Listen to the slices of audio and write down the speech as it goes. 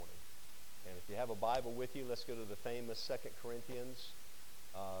have a Bible with you, let's go to the famous 2 Corinthians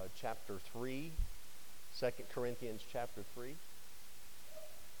chapter 3. 2 Corinthians chapter 3.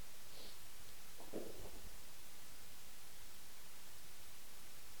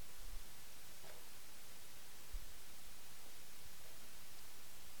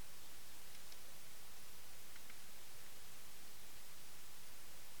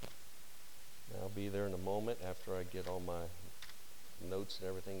 I'll be there in a moment after I get all my notes and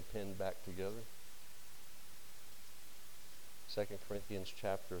everything pinned back together. 2 Corinthians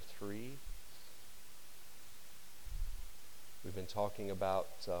chapter 3. We've been talking about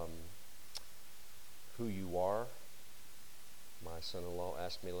who you are. My son-in-law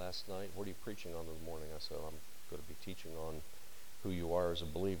asked me last night, what are you preaching on this morning? I said, I'm going to be teaching on who you are as a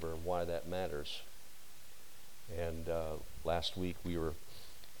believer and why that matters. And last week we were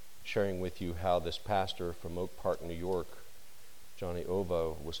sharing with you how this pastor from Oak Park, New York, Johnny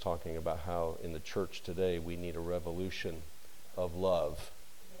Ovo, was talking about how in the church today we need a revolution of love.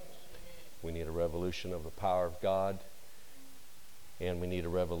 We need a revolution of the power of God, and we need a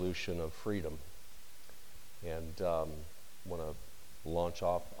revolution of freedom. And I want to launch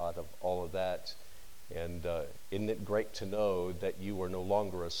off out of all of that. And isn't it great to know that you are no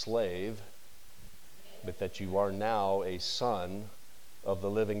longer a slave, but that you are now a son of the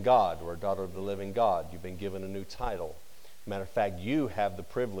living God, or a daughter of the living God. You've been given a new title. Matter of fact, you have the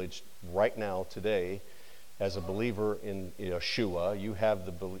privilege right now, today, as a believer in Yeshua, you have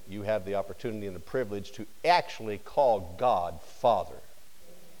the opportunity and the privilege to actually call God Father.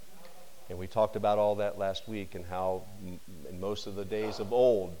 And we talked about all that last week, and how in most of the days of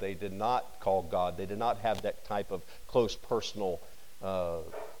old, they did not call God. They did not have that type of close personal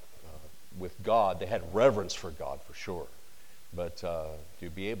with God. They had reverence for God, for sure. But to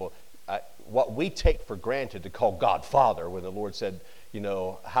be able, what we take for granted to call God Father, when the Lord said,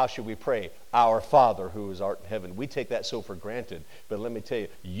 how should we pray? Our Father who is art in heaven. We take that so for granted. But let me tell you,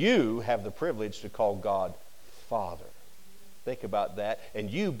 you have the privilege to call God Father. Think about that.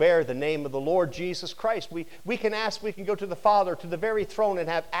 And you bear the name of the Lord Jesus Christ. We can go to the Father, to the very throne, and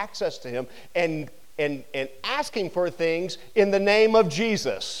have access to Him and ask Him for things in the name of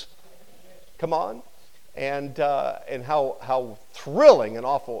Jesus. Come on. And how thrilling and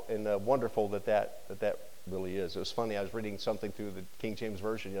awful and wonderful that really is. It was funny, I was reading something through the King James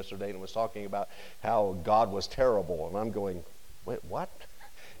Version yesterday, and it was talking about how God was terrible. And I'm going, wait, what?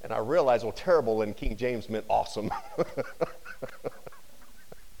 And I realized, well, terrible in King James meant awesome.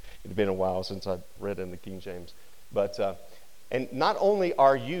 It's been a while since I read in the King James. But, and not only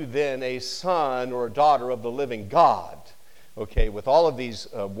are you then a son or a daughter of the living God, okay, with all of these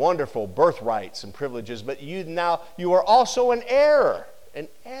wonderful birthrights and privileges, but you are also an heir. An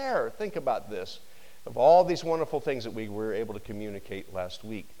heir. Think about this. Of all these wonderful things that we were able to communicate last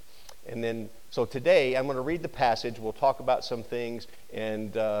week. And then, so today, I'm going to read the passage. We'll talk about some things.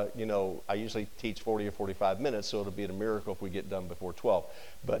 And, I usually teach 40 or 45 minutes, so it'll be a miracle if we get done before 12.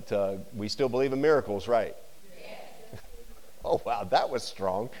 But we still believe in miracles, right? Yeah. Oh, wow, that was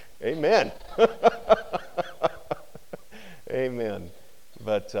strong. Amen. Amen.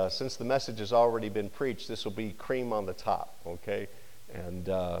 But since the message has already been preached, this will be cream on the top, okay? And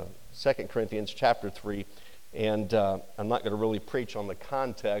 2 Corinthians chapter 3. And I'm not going to really preach on the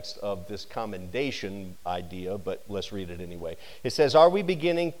context of this commendation idea, but let's read it anyway. It says, are we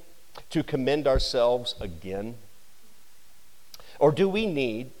beginning to commend ourselves again? Or do we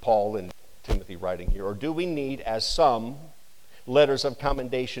need, Paul and Timothy writing here, or do we need, as some, letters of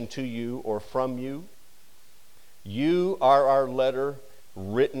commendation to you or from you? You are our letter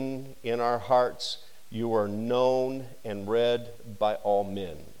written in our hearts. You are known and read by all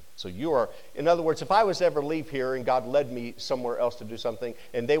men. So you are, in other words, if I was to ever leave here and God led me somewhere else to do something,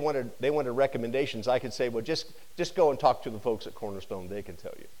 and they wanted recommendations, I could say, well, just go and talk to the folks at Cornerstone. They can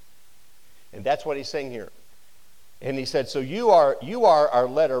tell you. And that's what he's saying here. And he said, so you are our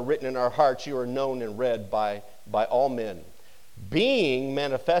letter written in our hearts. You are known and read by all men, being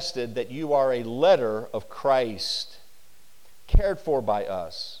manifested that you are a letter of Christ, cared for by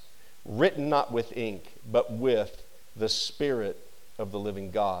us, written not with ink, but with the Spirit of the living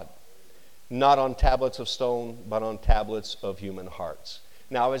God, not on tablets of stone, but on tablets of human hearts.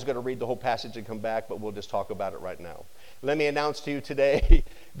 Now, I was going to read the whole passage and come back, but we'll just talk about it right now. Let me announce to you today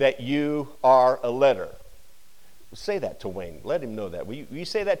that you are a letter. Say that to Wayne. Let him know that. Will you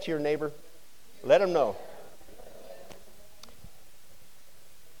say that to your neighbor? Let him know.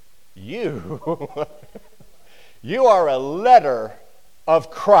 You are a letter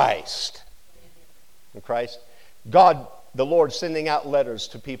of Christ. In Christ, God, the Lord, sending out letters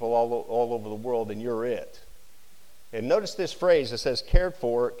to people all over the world, and you're it. And notice this phrase, it says, cared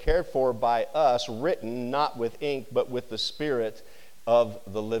for by us, written not with ink, but with the Spirit of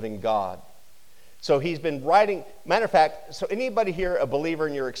the living God. So he's been writing, matter of fact, so anybody here a believer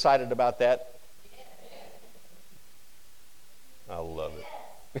and you're excited about that? I love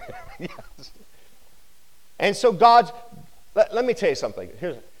it. Yes. And so let me tell you something.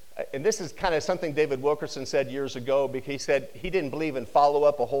 And this is kind of something David Wilkerson said years ago, because he said he didn't believe in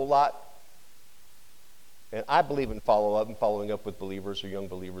follow-up a whole lot. And I believe in follow-up and following up with believers or young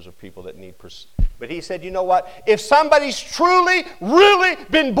believers or people that need But he said, you know what? If somebody's truly, really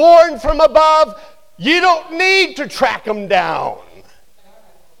been born from above, you don't need to track them down.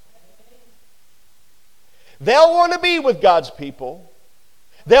 They'll want to be with God's people.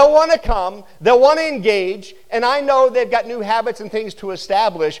 They'll want to come. They'll want to engage. And I know they've got new habits and things to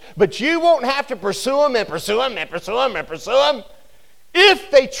establish, but you won't have to pursue them and pursue them and pursue them and pursue them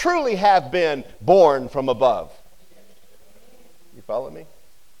if they truly have been born from above. You follow me?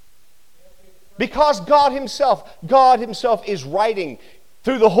 Because God Himself is writing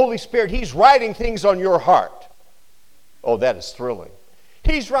through the Holy Spirit. He's writing things on your heart. Oh, that is thrilling.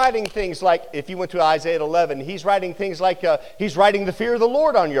 He's writing things like, if you went to Isaiah 11, He's writing things like, He's writing the fear of the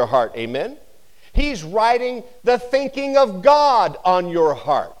Lord on your heart. Amen? He's writing the thinking of God on your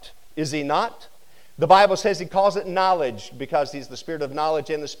heart. Is He not? The Bible says He calls it knowledge, because He's the Spirit of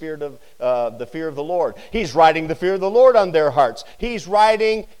knowledge and the Spirit of the fear of the Lord. He's writing the fear of the Lord on their hearts. He's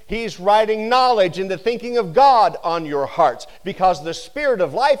writing knowledge and the thinking of God on your hearts, because the Spirit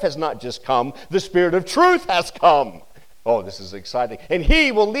of life has not just come, the Spirit of truth has come. Oh, this is exciting. And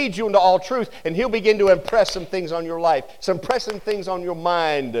He will lead you into all truth, and He'll begin to impress some things on your life, some pressing things on your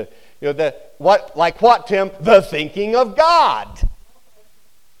mind. You know, like what, Tim? The thinking of God.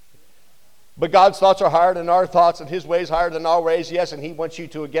 But God's thoughts are higher than our thoughts, and His ways higher than our ways. Yes, and He wants you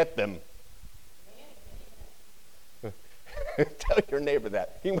to get them. Tell your neighbor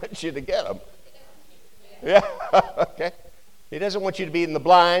that. He wants you to get them. Yeah, okay. He doesn't want you to be in the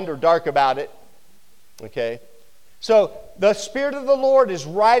blind or dark about it. Okay. So the Spirit of the Lord is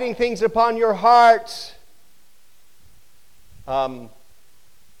writing things upon your hearts.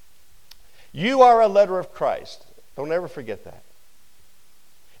 You are a letter of Christ. Don't ever forget that.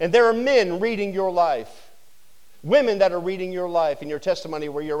 And there are men reading your life, women that are reading your life and your testimony,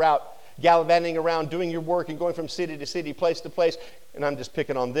 where you're out gallivanting around doing your work and going from city to city, place to place. And I'm just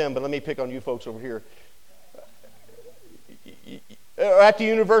picking on them, but let me pick on you folks over here. Or at the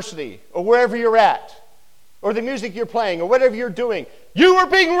university, or wherever you're at, or the music you're playing, or whatever you're doing. You are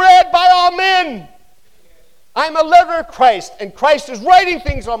being read by all men. I'm a letter of Christ, and Christ is writing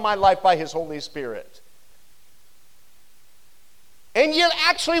things on my life by His Holy Spirit. And you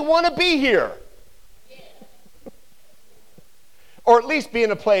actually want to be here. Or at least be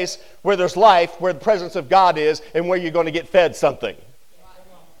in a place where there's life, where the presence of God is, and where you're going to get fed something.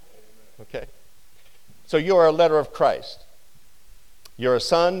 Okay? So you are a letter of Christ. You're a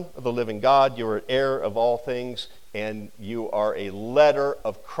son of the living God. You're an heir of all things. And you are a letter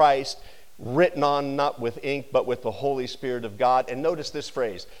of Christ, written on not with ink, but with the Holy Spirit of God. And notice this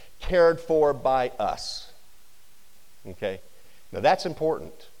phrase, cared for by us. Okay? Now that's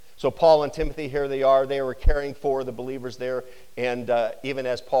important. So Paul and Timothy, here they are. They were caring for the believers there. And even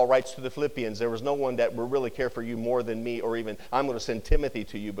as Paul writes to the Philippians, there was no one that will really care for you more than me, or even I'm going to send Timothy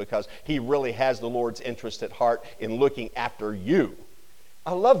to you, because he really has the Lord's interest at heart in looking after you.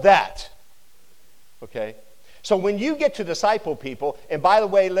 I love that. Okay? So when you get to disciple people, and by the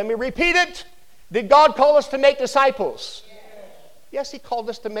way, let me repeat it. Did God call us to make disciples? Yes, He called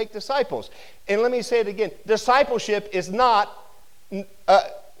us to make disciples. And let me say it again. Discipleship is not,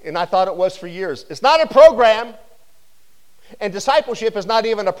 and I thought it was for years, it's not a program. And discipleship is not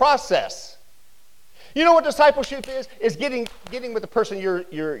even a process. You know what discipleship is? Is getting with the person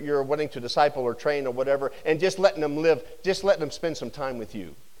you're wanting to disciple or train or whatever, and just letting them live, just letting them spend some time with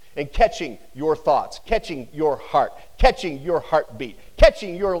you. And catching your thoughts, catching your heart, catching your heartbeat,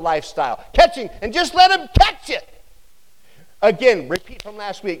 catching your lifestyle, and just let them catch it. Again, repeat from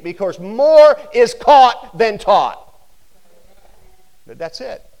last week, because more is caught than taught. That's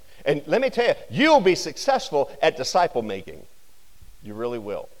it. And let me tell you, you'll be successful at disciple making. You really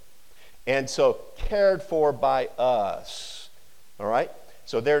will. And so, cared for by us. All right?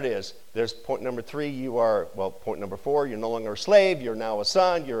 So there it is. There's point number 3. Point number 4, you're no longer a slave. You're now a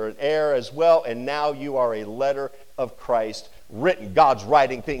son. You're an heir as well. And now you are a letter of Christ written. God's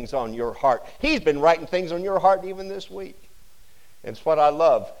writing things on your heart. He's been writing things on your heart even this week. And it's what I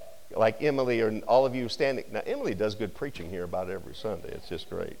love. Like Emily and all of you standing. Now, Emily does good preaching here about every Sunday. It's just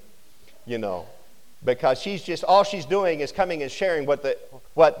great. You know, because she's just, all she's doing is coming and sharing what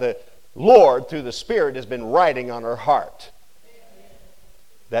the Lord, through the Spirit, has been writing on our heart.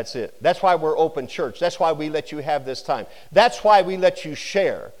 That's it. That's why we're open church. That's why we let you have this time. That's why we let you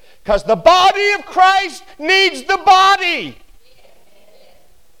share. Because the body of Christ needs the body.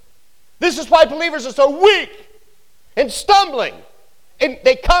 This is why believers are so weak and stumbling. And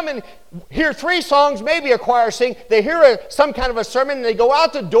they come and hear 3 songs, maybe a choir sing. They hear some kind of a sermon, and they go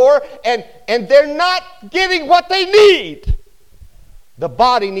out the door, and they're not getting what they need. The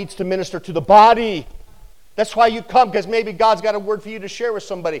body needs to minister to the body. That's why you come, because maybe God's got a word for you to share with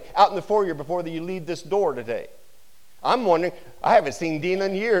somebody out in the foyer before you leave this door today. I'm wondering, I haven't seen Dina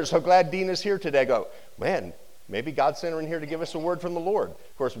in years. So glad Dina's here today. I go, man, maybe God sent her in here to give us a word from the Lord.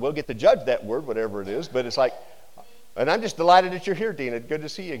 Of course, we'll get to judge that word, whatever it is, but it's like, and I'm just delighted that you're here, Dina. Good to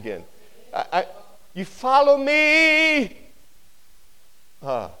see you again. You follow me.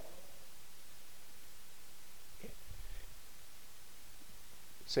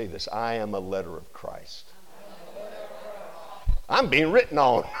 Say this, I am a letter of Christ. I'm being written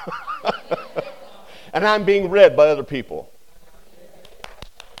on. And I'm being read by other people.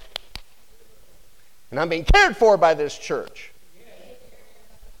 And I'm being cared for by this church.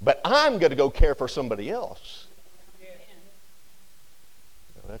 But I'm going to go care for somebody else.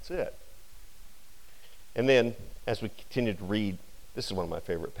 That's it. And then, as we continue to read, this is one of my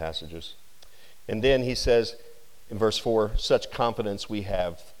favorite passages. And then he says in verse 4, such confidence we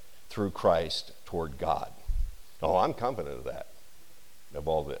have through Christ toward God. Oh, I'm confident of that, of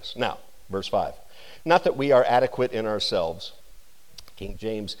all this. Now, verse 5. Not that we are adequate in ourselves. King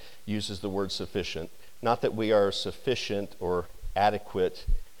James uses the word sufficient. Not that we are sufficient or adequate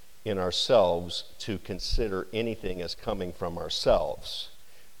in ourselves to consider anything as coming from ourselves.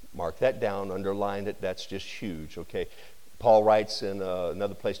 Mark that down, underline it. That's just huge, okay? Paul writes in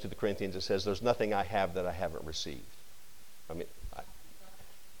another place to the Corinthians, it says, there's nothing I have that I haven't received.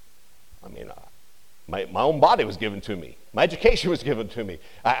 My own body was given to me. My education was given to me.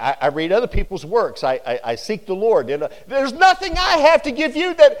 I read other people's works. I seek the Lord. There's nothing I have to give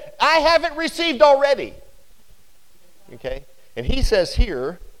you that I haven't received already. Okay? And he says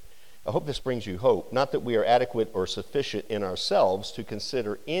here, I hope this brings you hope, not that we are adequate or sufficient in ourselves to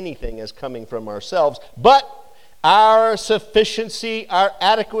consider anything as coming from ourselves, but our sufficiency, our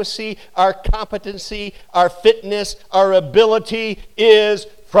adequacy, our competency, our fitness, our ability is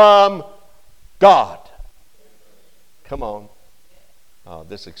from God. Come on. Oh,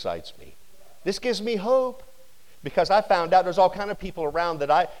 this excites me. This gives me hope because I found out there's all kind of people around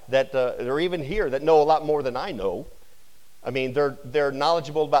that are even here that know a lot more than I know. I mean, they're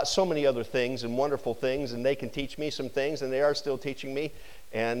knowledgeable about so many other things and wonderful things, and they can teach me some things, and they are still teaching me.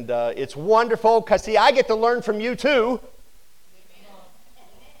 And it's wonderful because, see, I get to learn from you too.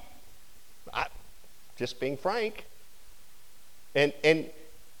 Just being frank. And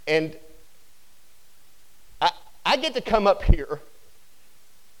I get to come up here.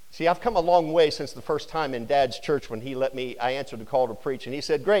 See, I've come a long way since the first time in Dad's church when I answered the call to preach. And he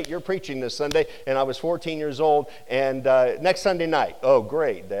said, great, you're preaching this Sunday. And I was 14 years old. And next Sunday night, oh,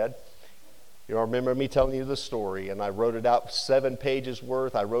 great, Dad. You know, remember me telling you the story. And I wrote it out 7 pages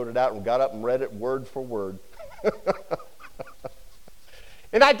worth. I wrote it out and got up and read it word for word.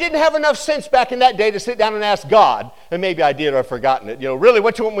 And I didn't have enough sense back in that day to sit down and ask God. And maybe I did or I've forgotten it. You know, really,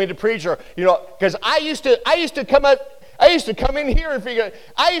 what you want me to preach? Or, you know, because I used to come in here and figure,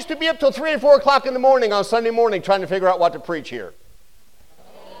 I used to be up till 3 or 4 o'clock in the morning on Sunday morning trying to figure out what to preach here.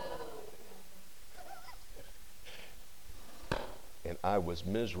 And I was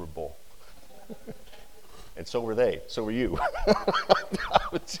miserable. And so were they. So were you. I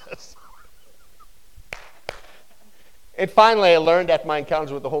was just... And finally, I learned at my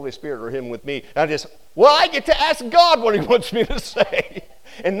encounters with the Holy Spirit, or Him with me, I get to ask God what He wants me to say.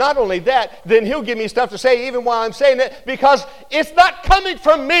 And not only that, then He'll give me stuff to say even while I'm saying it, because it's not coming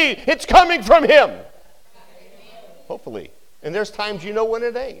from me, it's coming from Him. Hopefully. And there's times you know when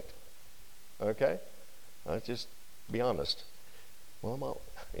it ain't. Okay? I'll just be honest. Well, I'm out.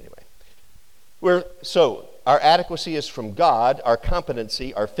 Anyway. So, our adequacy is from God, our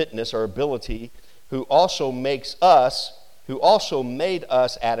competency, our fitness, our ability, who also made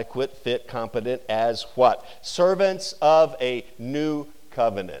us adequate, fit, competent as what? Servants of a new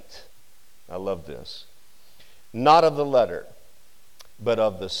covenant. I love this. Not of the letter, but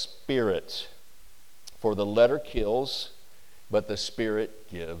of the Spirit. For the letter kills, but the Spirit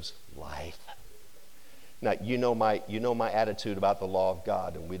gives life. Now, you know my attitude about the law of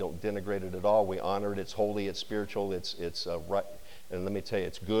God, and we don't denigrate it at all. We honor it. It's holy. It's spiritual. It's right. And let me tell you,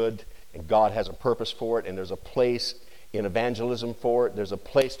 it's good. And God has a purpose for it, and there's a place in evangelism for it. There's a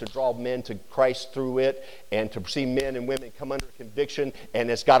place to draw men to Christ through it and to see men and women come under conviction, and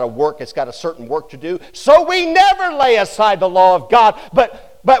it's got to work. It's got a certain work to do. So we never lay aside the law of God,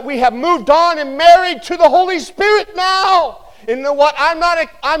 but we have moved on and married to the Holy Spirit now. And you know what? I'm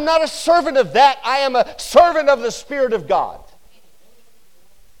not a servant of that. I am a servant of the Spirit of God.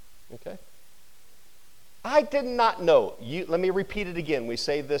 Okay? I did not know. Let me repeat it again. We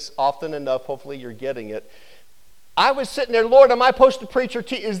say this often enough. Hopefully you're getting it. I was sitting there, Lord, am I supposed to preach or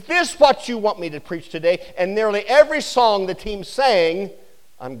teach? Is this what you want me to preach today? And nearly every song the team sang,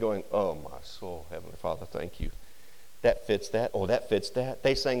 I'm going, oh, my soul, Heavenly Father, thank you. That fits that. Oh, that fits that.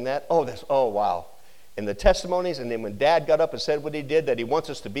 They sang that. Oh, wow. And the testimonies, and then when Dad got up and said what he did, that he wants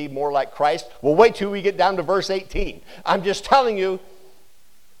us to be more like Christ, well, wait till we get down to verse 18. I'm just telling you,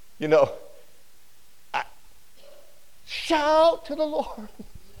 shout to the Lord.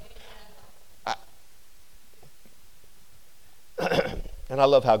 And I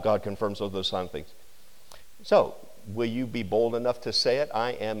love how God confirms all those kind of things. So, will you be bold enough to say it?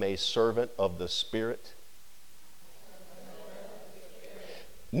 I am a servant of the Spirit.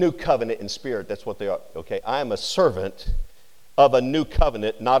 New covenant in spirit, that's what they are. Okay, I am a servant of a new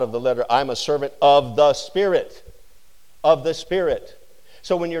covenant, not of the letter. I'm a servant of the Spirit. Of the Spirit.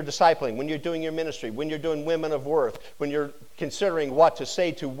 So when you're discipling, when you're doing your ministry, when you're doing women of worth, when you're considering what to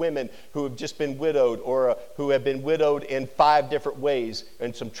say to women who have just been widowed or who have been widowed in 5 different ways,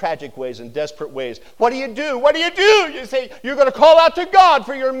 in some tragic ways and desperate ways, what do you do? What do you do? You say, you're going to call out to God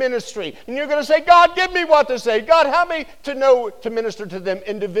for your ministry. And you're going to say, God, give me what to say. God, help me to know to minister to them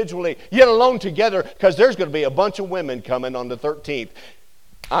individually, yet alone together, because there's going to be a bunch of women coming on the 13th.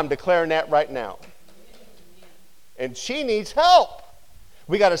 I'm declaring that right now. And she needs help.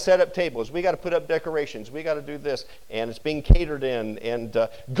 We got to set up tables. We got to put up decorations. We got to do this. And it's being catered in. And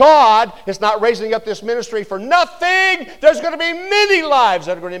God is not raising up this ministry for nothing. There's going to be many lives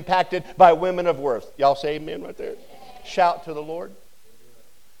that are going to be impacted by women of worth. Y'all say amen right there? Shout to the Lord.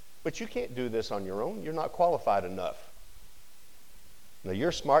 But you can't do this on your own. You're not qualified enough. Now,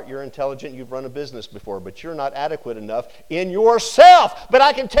 you're smart, you're intelligent, you've run a business before, but you're not adequate enough in yourself. But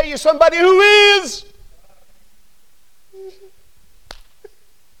I can tell you somebody who is.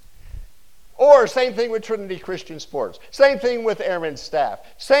 Or same thing with Trinity Christian Sports. Same thing with Aaron's staff.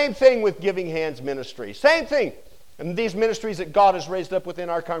 Same thing with Giving Hands Ministry. Same thing. And these ministries that God has raised up within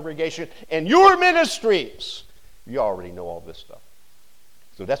our congregation and your ministries. You already know all this stuff.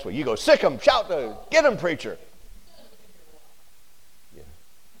 So that's where you go, sick them, shout them, get them, preacher. Yeah.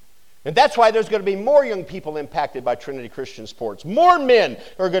 And that's why there's going to be more young people impacted by Trinity Christian Sports. More men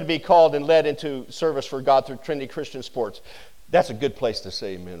are going to be called and led into service for God through Trinity Christian Sports. That's a good place to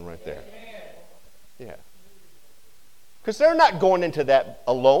say amen right there. Yeah. Because they're not going into that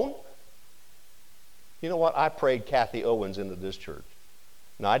alone. You know what? I prayed Kathy Owens into this church.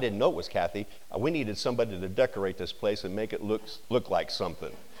 Now, I didn't know it was Kathy. We needed somebody to decorate this place and make it look like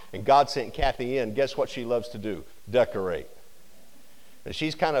something. And God sent Kathy in. Guess what she loves to do? Decorate. And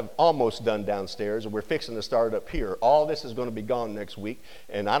she's kind of almost done downstairs, and we're fixing to start up here. All this is going to be gone next week,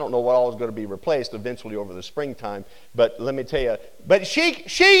 and I don't know what all is going to be replaced eventually over the springtime. But let me tell you, but she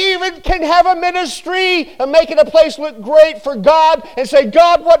even can have a ministry and make it a place look great for God and say,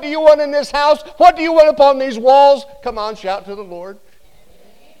 God, what do you want in this house? What do you want upon these walls? Come on, shout to the Lord.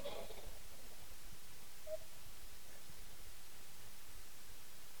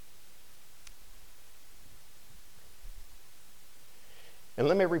 And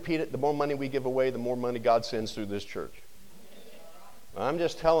let me repeat it, the more money we give away, the more money God sends through this church. I'm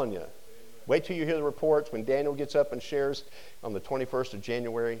just telling you. Wait till you hear the reports. When Daniel gets up and shares on the 21st of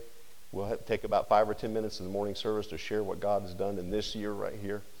January, we'll have to take about 5 or 10 minutes in the morning service to share what God has done in this year right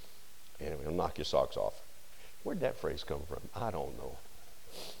here. And it'll knock your socks off. Where'd that phrase come from? I don't know.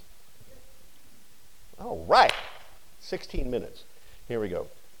 All right. 16 minutes. Here we go.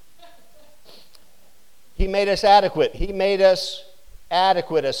 He made us adequate. He made us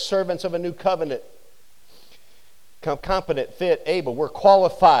adequate as servants of a new covenant. Competent, fit, able. We're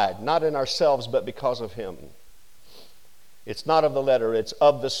qualified, not in ourselves, but because of Him. It's not of the letter, it's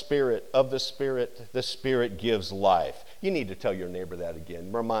of the Spirit. Of the Spirit, the Spirit gives life. You need to tell your neighbor that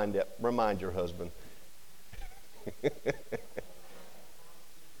again. Remind your husband.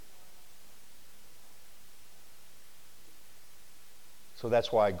 So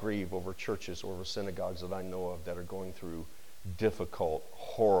that's why I grieve over churches, over synagogues that I know of that are going through difficult,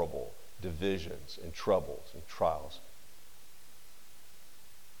 horrible divisions and troubles and trials.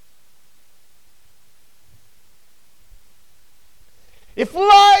 If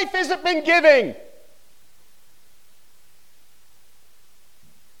life isn't been giving,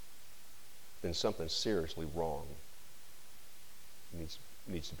 then something's seriously wrong.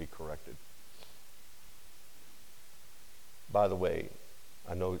 needs to be corrected. By the way,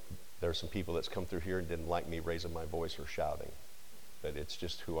 I know there are some people that's come through here and didn't like me raising my voice or shouting, but it's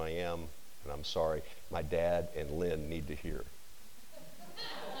just who I am, and I'm sorry. My dad and Lynn need to hear.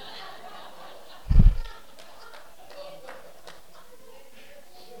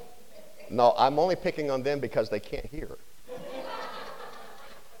 No, I'm only picking on them because they can't hear.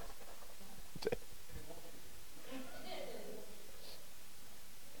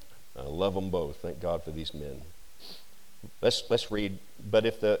 I love them both. Thank God for these men. Let's read. But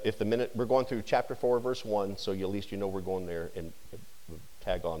if the minute we're going through chapter 4, verse 1, so at least you know we're going there, and we'll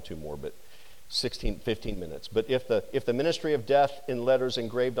tag on 2 more, but 15 minutes. But if the ministry of death in letters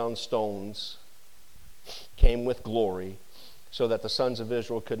engraved on stones came with glory, so that the sons of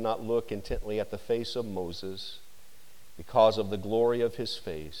Israel could not look intently at the face of Moses because of the glory of his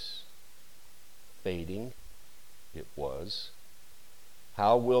face, fading it was,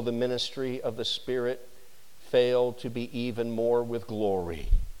 how will the ministry of the Spirit fail to be even more with glory?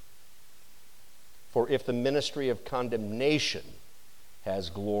 For if the ministry of condemnation has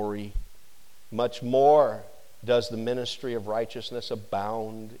glory, much more does the ministry of righteousness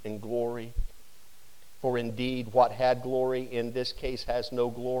abound in glory. For indeed, what had glory in this case has no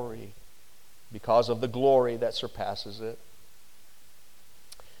glory, because of the glory that surpasses it.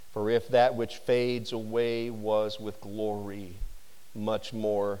 For if that which fades away was with glory, much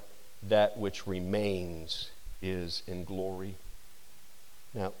more that which remains is in glory.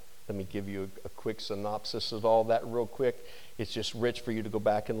 Now, let me give you a quick synopsis of all that real quick. It's just rich for you to go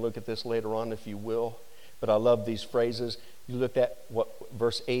back and look at this later on if you will. But I love these phrases. You look at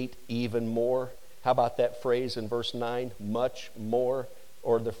verse 8, even more. How about that phrase in verse 9, much more?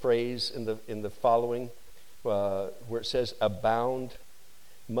 Or the phrase in the following where it says abound,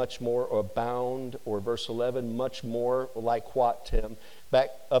 much more, or abound, or verse 11, much more, like what, Tim? Back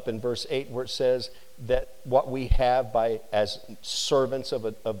up in verse 8 where it says that what we have as servants of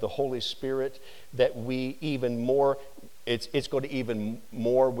the Holy Spirit, that we even more, it's going to even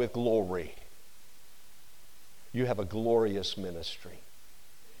more with glory. You have a glorious ministry.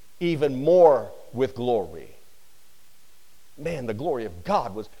 Even more with glory. Man, the glory of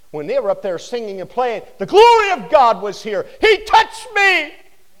God was, when they were up there singing and playing, the glory of God was here. He touched me.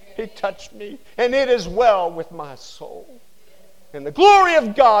 He touched me. And it is well with my soul. And the glory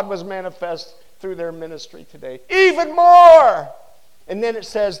of God was manifest through their ministry today. Even more. And then it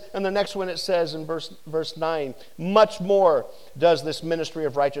says, and the next one it says in verse 9, much more does this ministry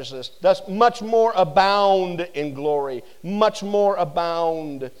of righteousness, thus much more abound in glory, much more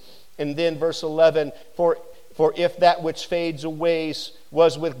abound. And then verse 11, for if that which fades away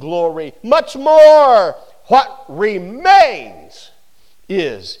was with glory, much more what remains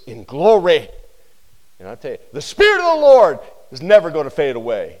is in glory. And I tell you, the Spirit of the Lord is never going to fade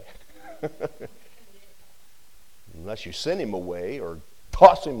away. Unless you send him away or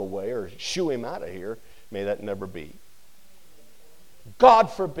toss him away or shoo him out of here, may that never be. God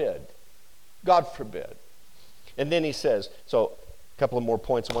forbid. God forbid. And then he says, so a couple of more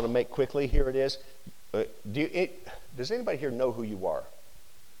points I want to make quickly. Here it is. Does anybody here know who you are?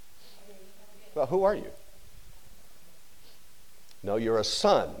 Well, who are you? No, you're a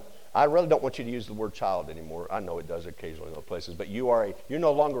son. I really don't want you to use the word child anymore. I know it does occasionally in other places, but you're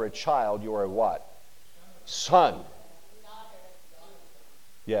no longer a child. You are a what? Son.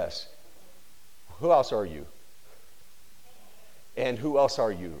 Yes. Who else are you? And who else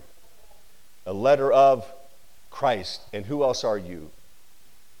are you? A letter of Christ. And who else are you?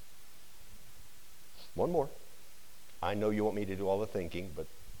 One more. I know you want me to do all the thinking, but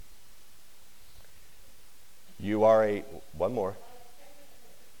you are one more.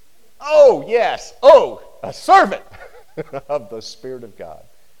 Oh, yes. Oh, a servant of the Spirit of God.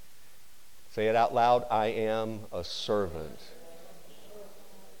 Say it out loud. I am a servant.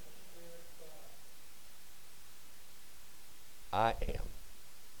 I am.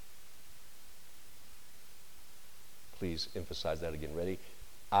 Please emphasize that again. Ready?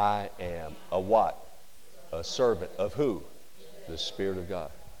 I am a what? A servant of who? The Spirit of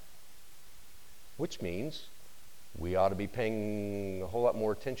God. Which means we ought to be paying a whole lot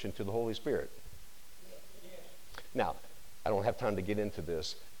more attention to the Holy Spirit. Now, I don't have time to get into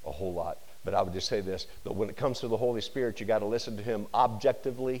this a whole lot, but I would just say this. But when it comes to the Holy Spirit, you got to listen to him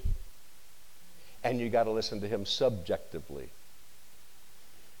objectively, and you got to listen to him subjectively.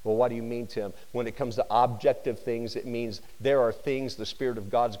 Well, what do you mean, Tim? When it comes to objective things, it means there are things the Spirit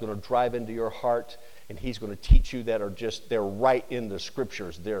of God's going to drive into your heart, and he's going to teach you that are just, they're right in the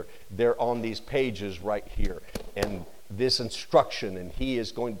Scriptures. They're on these pages right here. And this instruction, and he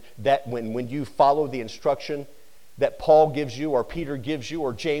is going, that when you follow the instruction, that Paul gives you, or Peter gives you,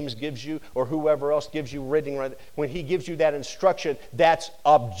 or James gives you, or whoever else gives you reading, when he gives you that instruction, that's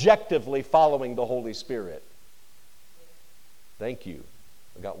objectively following the Holy Spirit. Thank you.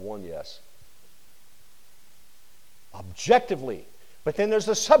 I got one yes. Objectively. But then there's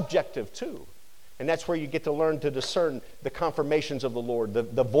the subjective too. And that's where you get to learn to discern the confirmations of the Lord,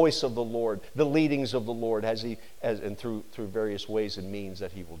 the voice of the Lord, the leadings of the Lord and through various ways and means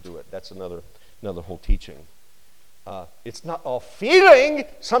that he will do it. That's another whole teaching. It's not all feeling.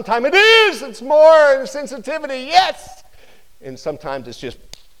 Sometimes it is. It's more sensitivity. Yes. And sometimes it's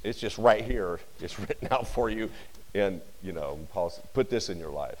just right here. It's written out for you. And, Paul said, put this in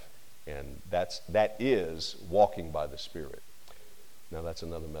your life. And that is walking by the Spirit. Now that's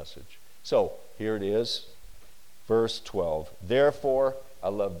another message. So here it is, verse 12. Therefore, I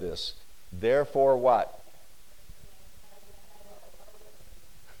love this. Therefore what?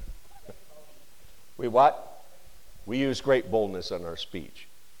 We what? We use great boldness in our speech.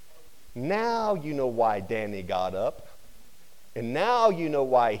 Now you know why Danny got up. And now you know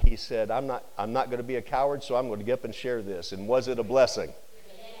why he said, I'm not going to be a coward, so I'm going to get up and share this. And was it a blessing?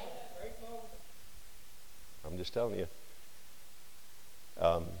 I'm just telling you.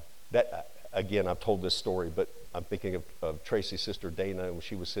 Again, I've told this story, but I'm thinking of Tracy's sister Dana, when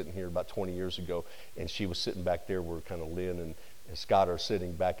she was sitting here about 20 years ago, and she was sitting back there where kind of Lynn and Scott are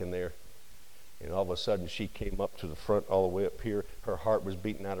sitting back in there. And all of a sudden, she came up to the front all the way up here. Her heart was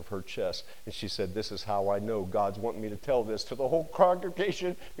beating out of her chest. And she said, this is how I know God's wanting me to tell this to the whole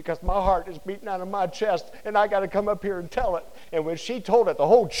congregation, because my heart is beating out of my chest, and I got to come up here and tell it. And when she told it, the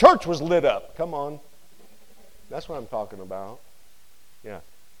whole church was lit up. Come on. That's what I'm talking about. Yeah.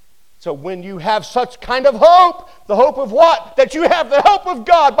 So when you have such kind of hope, the hope of what? That you have the help of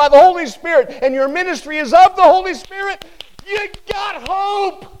God by the Holy Spirit, and your ministry is of the Holy Spirit, you got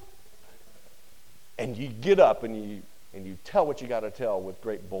hope. And you get up and you tell what you got to tell with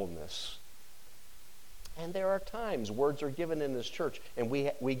great boldness. And there are times words are given in this church, and we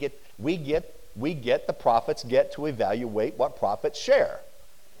get the prophets get to evaluate what prophets share.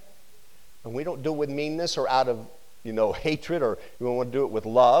 And we don't do it with meanness or out of hatred, or we want to do it with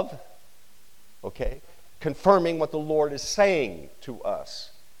love. Okay? Confirming what the Lord is saying to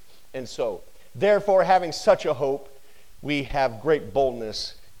us. And so, therefore, having such a hope, we have great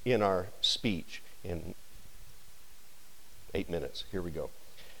boldness in our speech. In 8 minutes, here we go.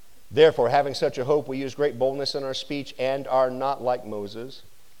 Therefore, having such a hope, we use great boldness in our speech and are not like Moses.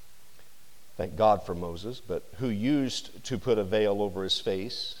 Thank God for Moses, but who used to put a veil over his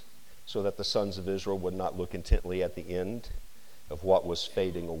face so that the sons of Israel would not look intently at the end of what was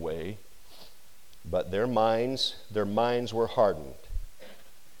fading away. But their minds were hardened.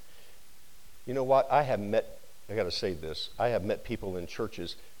 You know what? I got to say this. I have met people in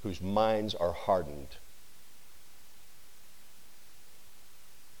churches whose minds are hardened.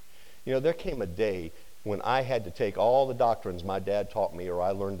 There came a day when I had to take all the doctrines my dad taught me, or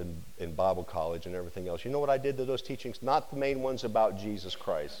I learned in Bible college and everything else. You know what I did to those teachings? Not the main ones about Jesus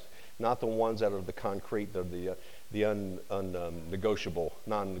Christ. Not the ones that are the concrete, the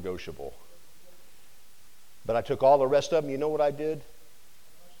non-negotiable. But I took all the rest of them. You know what I did?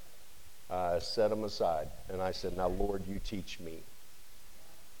 I set them aside. And I said, now, Lord, you teach me.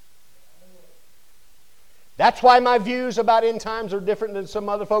 That's why my views about end times are different than some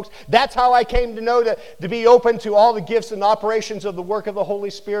other folks. That's how I came to know to be open to all the gifts and operations of the work of the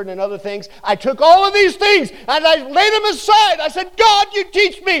Holy Spirit and other things. I took all of these things and I laid them aside. I said, God, you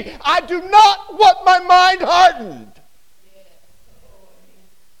teach me. I do not want my mind hardened.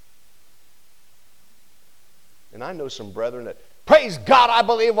 And I know some brethren that, praise God, I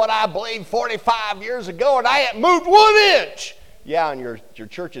believe what I believed 45 years ago, and I haven't moved 1 inch. Yeah, and your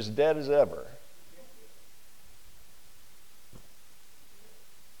church is dead as ever.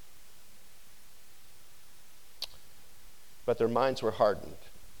 But their minds were hardened.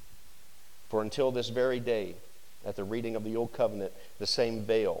 For until this very day, at the reading of the Old Covenant, the same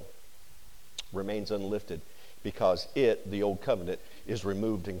veil remains unlifted, because the Old Covenant, is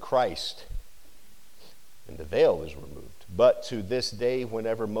removed in Christ. And the veil is removed. But to this day,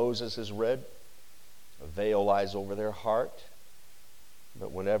 whenever Moses is read, a veil lies over their heart.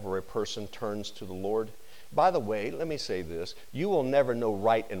 But whenever a person turns to the Lord, by the way, let me say this, you will never know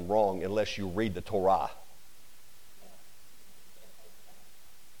right and wrong unless you read the Torah.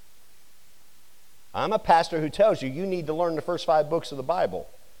 I'm a pastor who tells you need to learn the first 5 books of the Bible.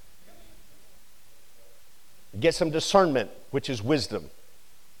 Get some discernment, which is wisdom.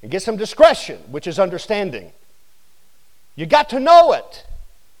 And get some discretion, which is understanding. You got to know it.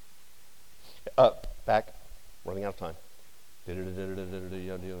 Back, running out of time.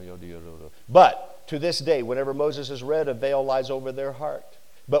 But To this day, whenever Moses is read, a veil lies over their heart.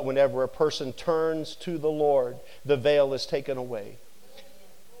 But whenever a person turns to the Lord, the veil is taken away.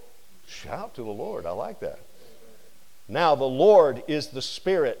 Shout to the Lord. I like that. Now the Lord is the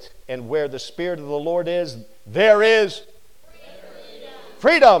Spirit, and where the Spirit of the Lord is, there is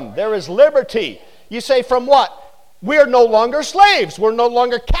freedom. There is liberty. You say, from what? We're no longer slaves. We're no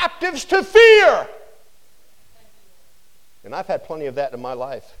longer captives to fear. And I've had plenty of that in my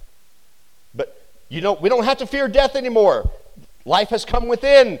life. But we don't have to fear death anymore. Life has come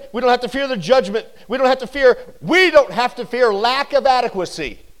within. We don't have to fear the judgment. We don't have to fear lack of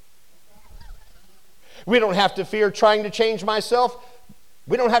adequacy. We don't have to fear trying to change myself.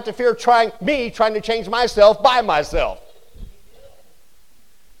 We don't have to fear trying to change myself by myself.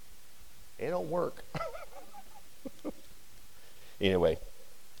 It don't work. Anyway,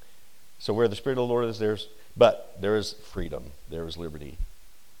 so where the Spirit of the Lord is, there is freedom. There is liberty.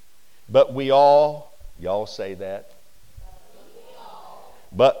 But y'all say that.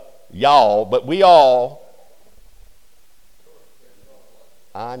 But we all,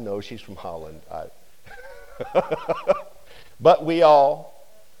 I know she's from Holland. But we all,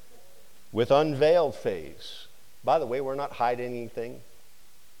 with unveiled face. By the way, we're not hiding anything.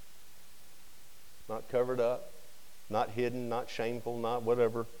 Not covered up. Not hidden, not shameful, not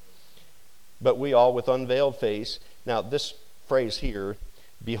whatever. But we all with unveiled face. Now, this phrase here,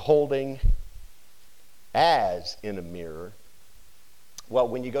 beholding as in a mirror. Well,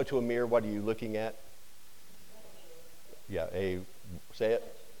 when you go to a mirror, what are you looking at? Yeah, a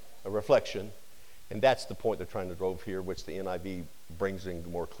reflection. And that's the point they're trying to drive here, which the NIV brings in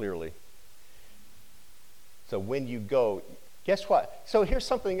more clearly. So when you go, guess what? So here's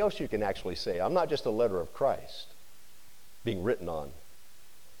something else you can actually say. I'm not just a letter of Christ being written on.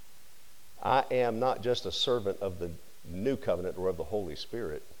 I am not just a servant of the new covenant or of the Holy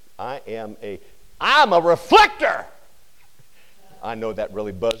Spirit. I'm a reflector. I know that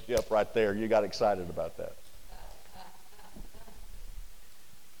really buzzed you up right there. You got excited about that.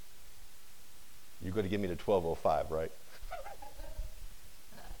 You're going to give me the 1205, right?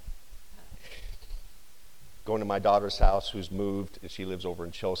 Going to my daughter's house, who's moved, and she lives over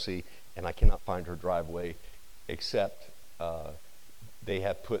in Chelsea, and I cannot find her driveway, except they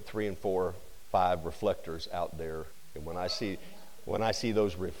have put 3 and 4, 5 reflectors out there. And when I see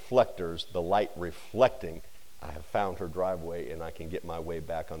those reflectors, the light reflecting, I have found her driveway, and I can get my way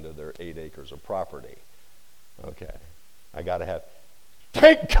back onto their 8 acres of property. Okay, I got to have.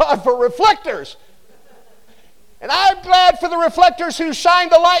 Thank God for reflectors. And I'm glad for the reflectors who shine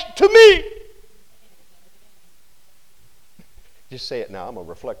the light to me. Just say it now. I'm a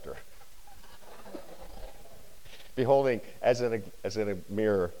reflector. Beholding as in a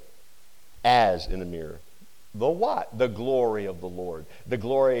mirror, as in a mirror. The what? The glory of the Lord. The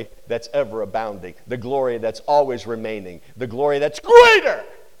glory that's ever abounding. The glory that's always remaining. The glory that's greater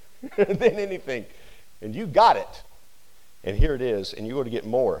than anything. And you got it. And here it is. And you're going to get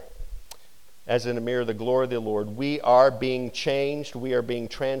more. As in a mirror, the glory of the Lord. We are being changed. We are being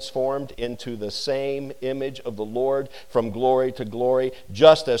transformed into the same image of the Lord from glory to glory,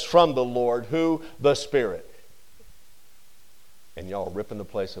 just as from the Lord, who? The Spirit. And y'all are ripping the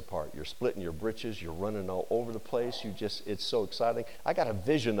place apart. You're splitting your britches. You're running all over the place. It's so exciting. I got a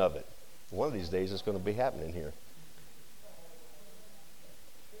vision of it. One of these days it's going to be happening here.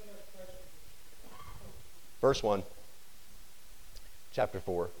 Verse 1. Chapter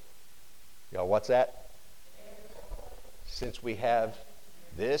 4. Y'all, what's that? Since we have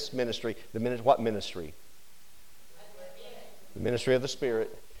this ministry, what ministry? The ministry of the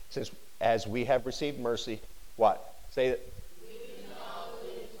Spirit. Since as we have received mercy, what? Say it.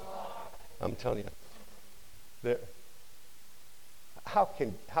 I'm telling you. How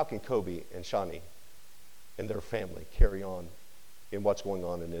can Kobe and Shani and their family carry on in what's going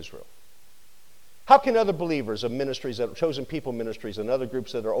on in Israel? How can other believers of ministries, that chosen people ministries, and other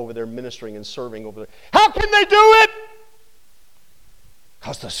groups that are over there ministering and serving over there, how can they do it?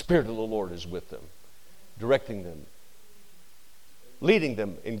 Because the Spirit of the Lord is with them, directing them, leading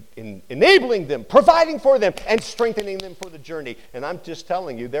them, enabling them, providing for them, and strengthening them for the journey. And I'm just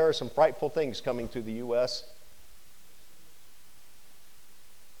telling you, there are some frightful things coming to the U.S.,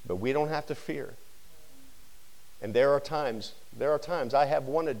 but we don't have to fear. And there are times I have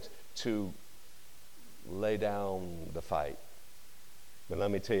wanted to lay down the fight. But let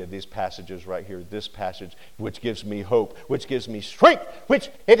me tell you, these passages right here, this passage, which gives me hope, which gives me strength,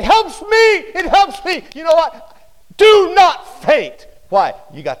 it helps me. You know what? Do not faint. Why?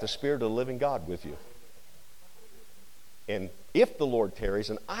 You got the Spirit of the living God with you. And if the Lord tarries,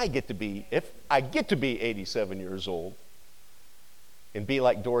 and if I get to be 87 years old and be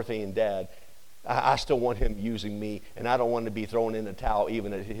like Dorothy and Dad, I still want him using me, and I don't want to be thrown in the towel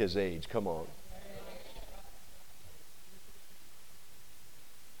even at his age. Come on.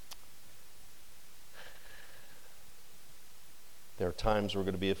 There are times we're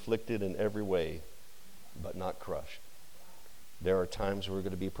going to be afflicted in every way, but not crushed. There are times we're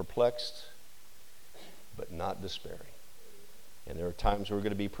going to be perplexed, but not despairing. And there are times we're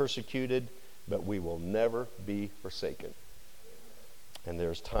going to be persecuted, but we will never be forsaken. And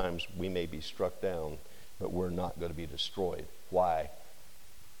there's times we may be struck down, but we're not going to be destroyed. Why?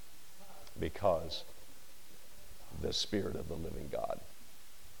 Because the Spirit of the living God.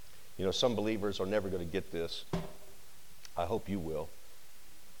 You know, some believers are never going to get this. I hope you will.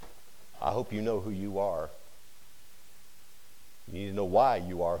 I hope you know who you are. You need to know why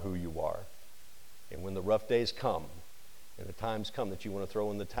you are who you are. And when the rough days come, and the times come that you want to throw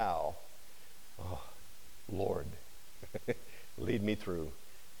in the towel, oh, Lord, lead me through.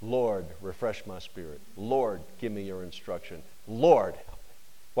 Lord, refresh my spirit. Lord, give me your instruction. Lord,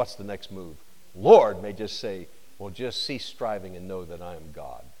 what's the next move? Lord may just say, well, just cease striving and know that I am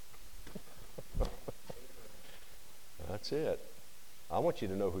God. That's it. I want you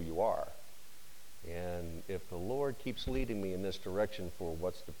to know who you are. And if the Lord keeps leading me in this direction for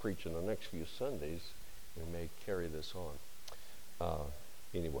what's to preach in the next few Sundays, we may carry this on.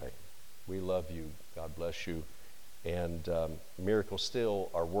 Anyway, we love you. God bless you. And miracles still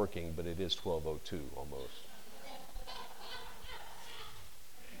are working, but it is 12:02 almost.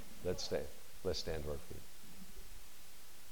 Let's stand. Let's stand to our feet.